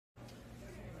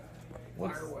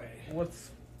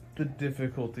What's the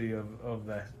difficulty of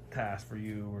that task for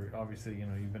you? Where obviously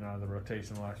you've been out of the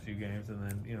rotation the last few games, and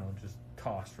then just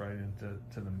tossed right into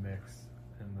the mix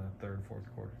in the third and fourth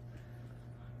quarter.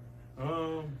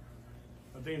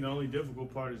 I think the only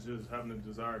difficult part is just having the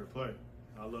desire to play.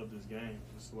 I love this game.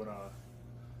 This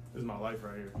is my life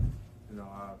right here.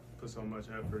 I put so much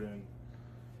effort and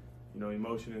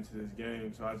emotion into this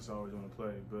game, so I just always want to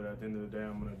play. But at the end of the day,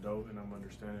 I'm an adult and I'm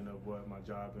understanding of what my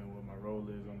job and what my role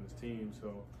is on this team.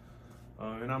 So,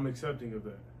 and I'm accepting of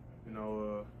that.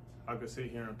 I could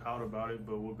sit here and pout about it,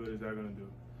 but what good is that going to do?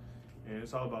 And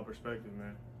it's all about perspective,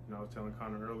 man. I was telling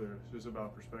Connor earlier, it's just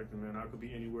about perspective, man. I could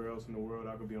be anywhere else in the world.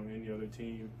 I could be on any other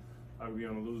team. I could be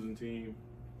on a losing team.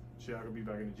 Shit, I could be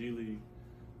back in the G League.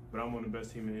 But I'm on the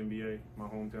best team in the NBA, my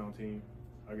hometown team.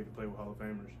 I get to play with Hall of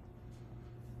Famers.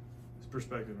 It's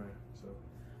perspective, man. So,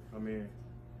 I mean,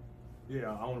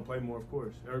 yeah, I want to play more, of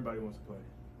course. Everybody wants to play.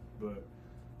 But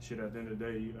shit, at the end of the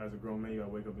day, as a grown man, you got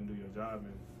to wake up and do your job.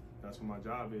 And that's what my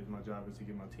job is. My job is to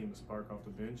get my team a spark off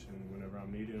the bench. And whenever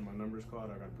I'm needed and my number's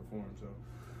called, I got to perform. So,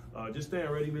 just staying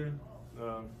ready, man.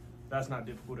 That's not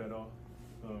difficult at all.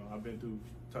 I've been through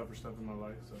tougher stuff in my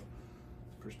life, so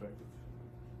it's perspective.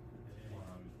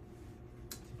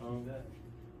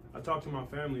 I talk to my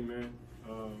family, man.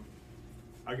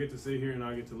 I get to sit here and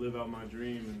I get to live out my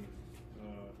dream. And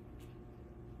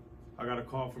I got a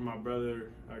call from my brother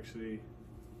actually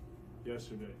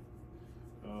yesterday.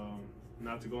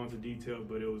 Not to go into detail,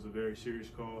 but it was a very serious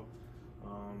call,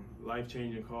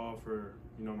 life-changing call for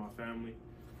my family.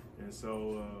 And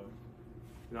so,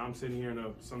 I'm sitting here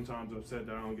and sometimes upset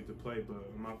that I don't get to play,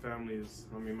 but my family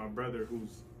my brother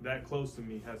who's that close to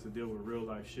me has to deal with real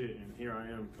life shit, and here I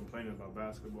am complaining about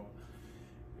basketball.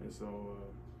 And so,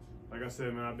 like I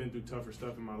said, man, I've been through tougher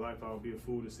stuff in my life. I would be a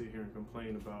fool to sit here and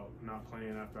complain about not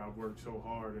playing after I've worked so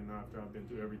hard and after I've been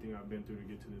through everything I've been through to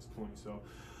get to this point. So,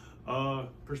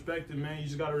 perspective, man, you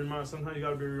just got to sometimes you got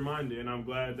to be reminded, and I'm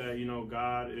glad that,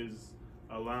 God is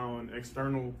allowing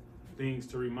external things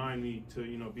to remind me to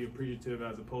be appreciative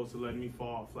as opposed to letting me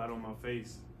fall flat on my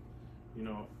face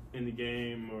in the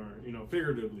game or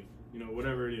figuratively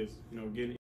whatever it is getting